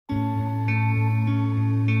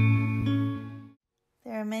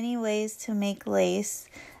many ways to make lace.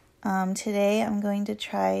 Today I'm going to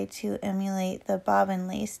try to emulate the bobbin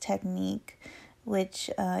lace technique, which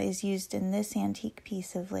is used in this antique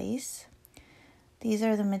piece of lace. These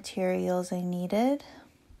are the materials I needed.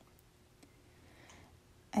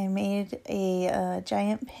 I made a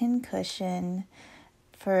giant pin cushion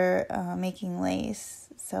for making lace,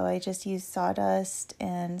 so I just used sawdust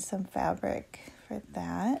and some fabric for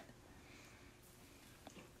that.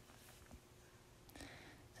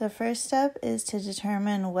 The first step is to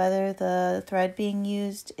determine whether the thread being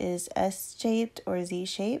used is S-shaped or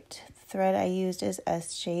Z-shaped. The thread I used is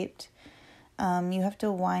S-shaped. You have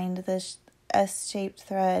to wind this S-shaped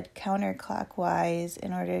thread counterclockwise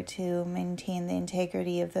in order to maintain the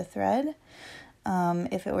integrity of the thread.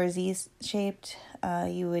 If it were Z-shaped,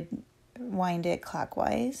 you would wind it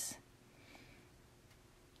clockwise.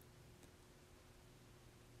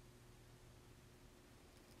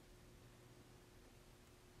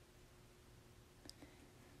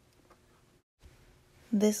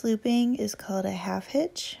 This looping is called a half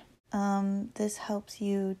hitch. This helps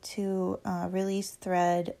you to release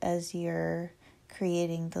thread as you're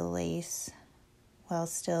creating the lace while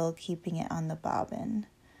still keeping it on the bobbin.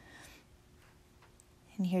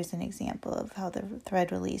 And here's an example of how the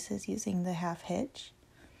thread releases using the half hitch.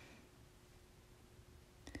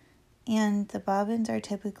 And the bobbins are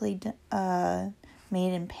typically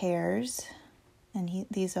made in pairs, and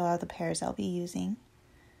these are all the pairs I'll be using.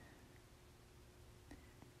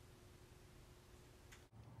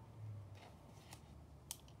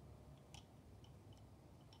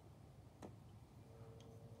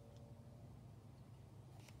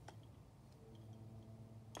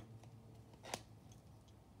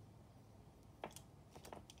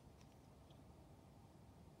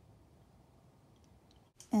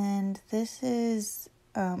 And this is,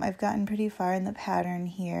 I've gotten pretty far in the pattern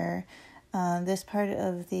here. This part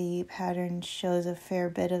of the pattern shows a fair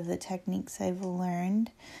bit of the techniques I've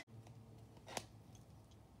learned.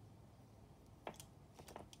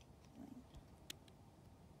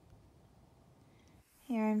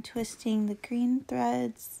 Here I'm twisting the green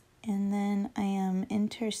threads, and then I am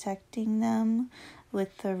intersecting them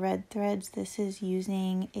with the red threads. This is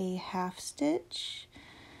using a half stitch,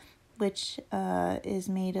 which is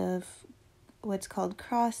made of what's called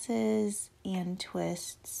crosses and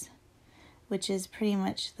twists, which is pretty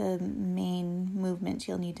much the main movements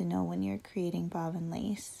you'll need to know when you're creating bobbin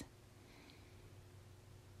lace.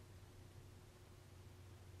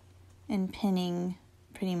 And pinning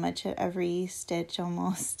pretty much at every stitch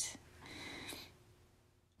almost.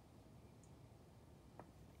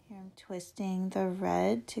 Here I'm twisting the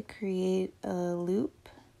red to create a loop,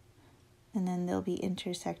 and then they'll be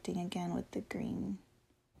intersecting again with the green.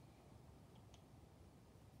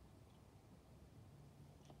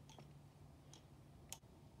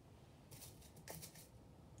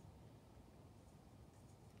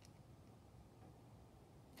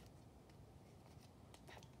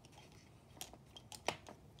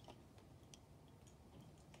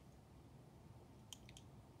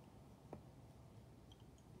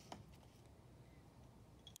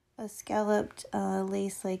 A scalloped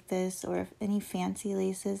lace like this, or any fancy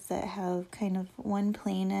laces that have kind of one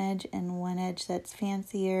plain edge and one edge that's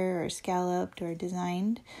fancier or scalloped or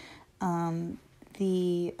designed,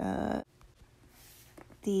 the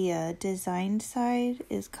designed side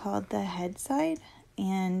is called the head side,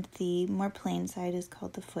 and the more plain side is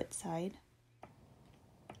called the foot side.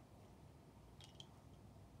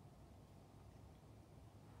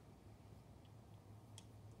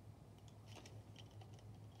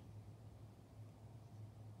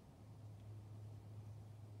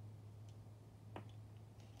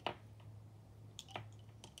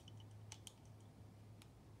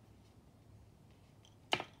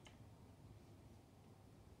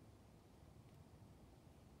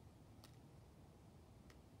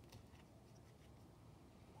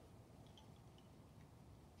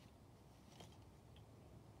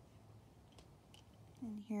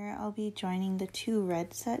 And here I'll be joining the two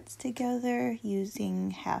red sets together using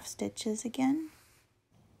half stitches again.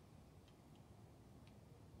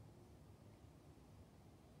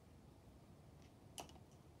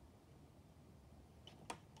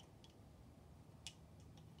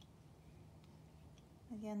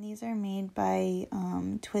 Again, these are made by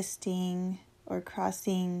twisting or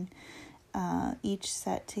crossing each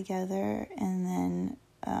set together and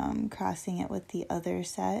then crossing it with the other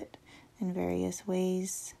set in various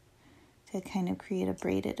ways to kind of create a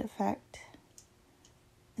braided effect.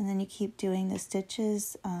 And then you keep doing the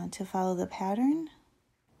stitches to follow the pattern.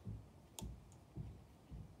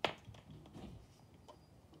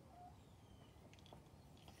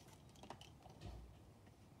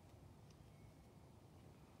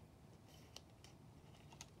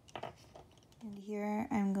 here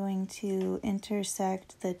I'm going to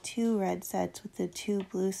intersect the 2 red sets with the 2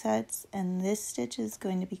 blue sets, and this stitch is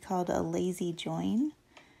going to be called a lazy join.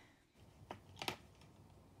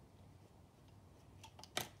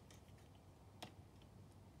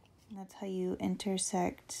 And that's how you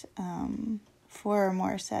intersect 4 or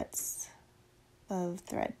more sets of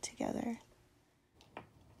thread together.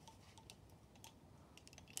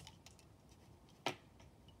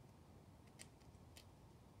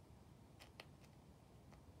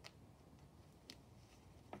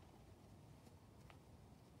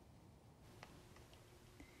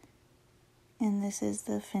 And this is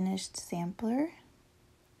the finished sampler.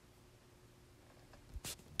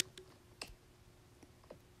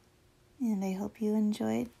 And I hope you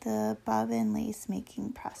enjoyed the bobbin lace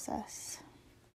making process.